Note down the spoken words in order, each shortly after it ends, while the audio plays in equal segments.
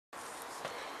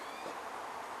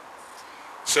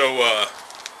So,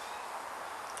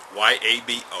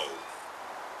 YABO.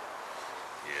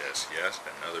 Yes,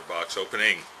 another box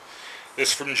opening.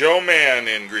 This is from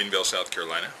JoeMan in Greenville, South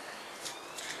Carolina.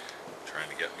 Trying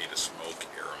to get me to smoke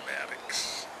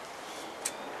aromatics.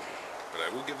 But I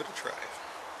will give it a try.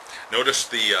 Notice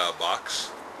the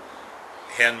box.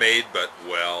 Handmade, but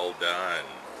well done.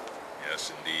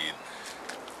 Yes, indeed.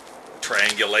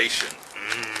 Triangulation.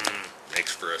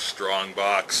 Makes for a strong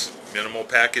box. Minimal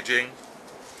packaging.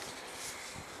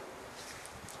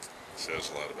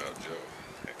 Says a lot about Joe,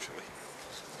 actually.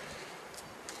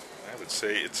 I would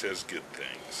say it says good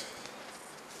things.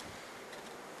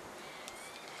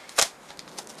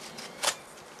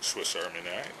 Swiss Army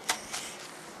knife.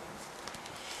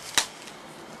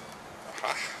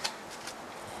 Aha.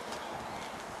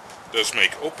 Does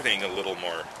make opening a little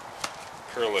more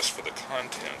perilous for the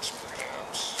contents,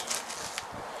 perhaps.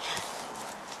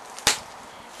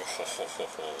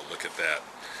 Oh, look at that.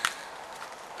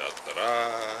 Da-da-da.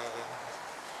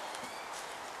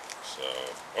 So,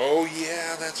 oh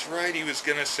yeah, that's right. He was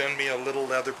going to send me a little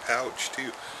leather pouch,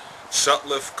 too.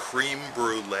 Sutliff Cream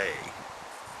Brulee.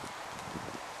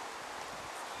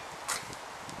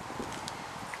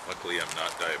 Luckily, I'm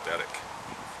not diabetic.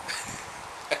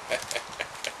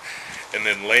 And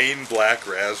then Lane Black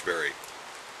Raspberry.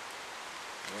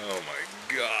 Oh my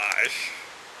gosh.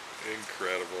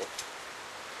 Incredible.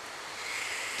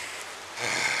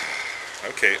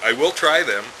 Okay, I will try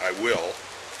them. I will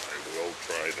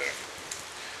try them.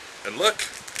 And look,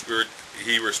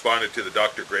 he responded to the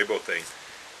Dr. Grabo thing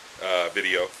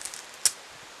video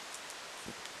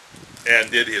and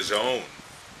did his own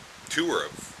tour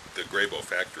of the Grabo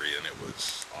factory, and it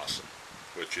was awesome.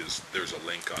 Which is, there's a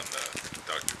link on the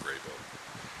Dr. Grabo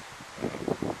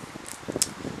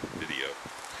video.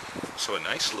 So a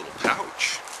nice little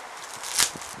pouch.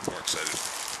 More excited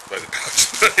by the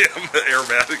pouch than I am the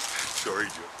aromatics. Sorry,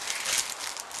 Joe.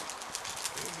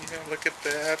 Yeah, look at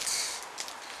that.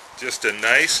 Just a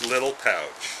nice little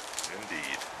pouch,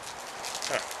 indeed.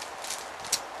 Huh.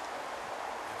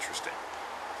 Interesting.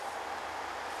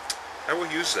 I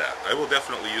will use that. I will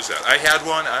definitely use that. I had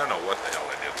one. I don't know what the hell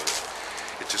I did with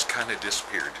it. It just kind of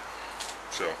disappeared.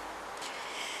 So,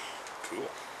 cool.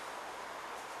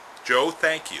 Joe,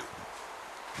 thank you.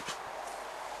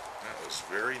 That was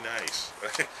very nice.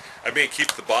 I may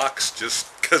keep the box just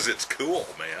because it's cool,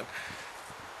 man.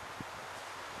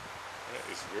 That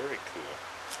is very cool.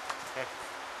 Huh.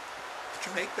 Did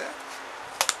you make that?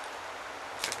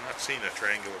 I've not seen a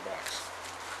triangular box.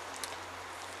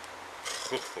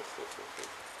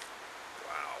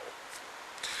 Wow.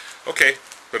 Okay,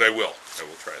 but I will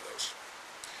try those.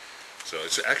 So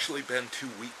it's actually been 2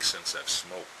 weeks since I've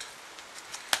smoked.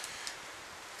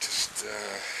 Just,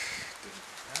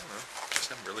 I don't know, just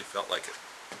haven't really felt like it.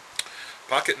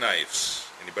 Pocket knives.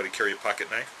 Anybody carry a pocket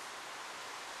knife?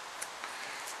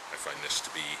 I find this to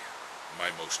be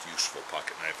my most useful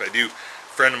pocket knife. I do. A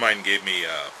friend of mine gave me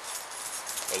a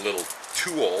little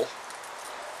tool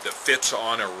that fits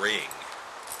on a ring.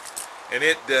 And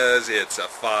it does, it's a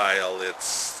file,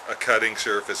 it's a cutting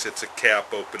surface, it's a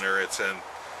cap opener, it's a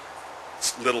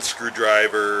little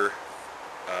screwdriver,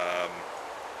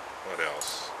 what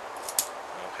else?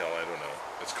 Oh hell, I don't know.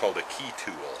 It's called a key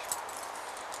tool.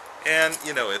 And,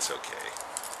 you know, it's okay.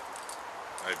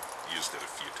 I've used it a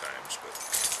few times, but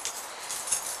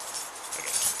I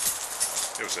don't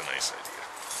know. It was a nice idea.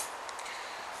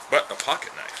 But a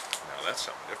pocket knife, now that's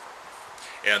something different.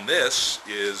 And this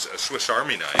is a Swiss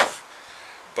Army knife,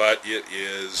 but it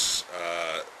is,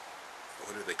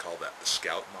 what do they call that? The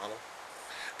Scout model?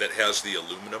 That has the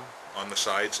aluminum on the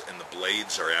sides, and the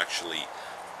blades are actually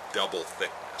double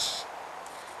thickness.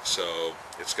 So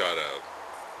it's got a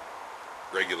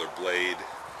regular blade.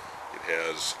 It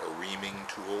has a reaming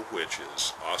tool, which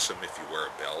is awesome if you wear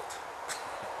a belt.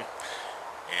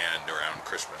 And around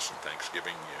Christmas and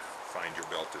Thanksgiving, you find your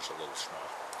belt is a little small.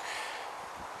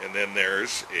 And then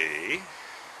there's a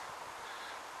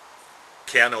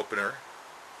can opener,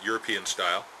 European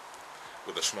style,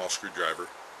 with a small screwdriver.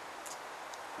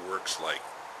 Works like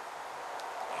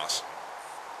awesome.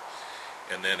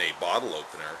 And then a bottle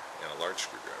opener and a large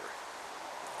screwdriver.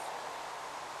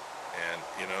 And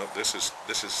you know, this is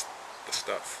the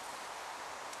stuff,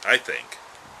 I think,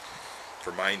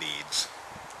 for my needs.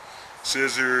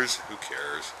 Scissors, who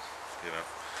cares, you know?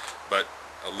 But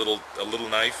a little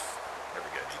knife.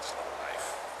 Every guy needs a little knife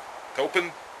to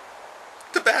open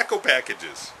tobacco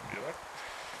packages, you know?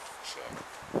 So,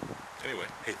 anyway,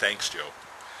 hey, thanks, Joe.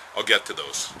 I'll get to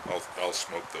those. I'll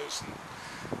smoke those and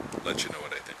let you know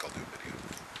what I think I'll do video.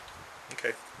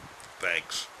 Okay,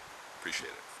 thanks. Appreciate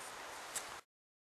it.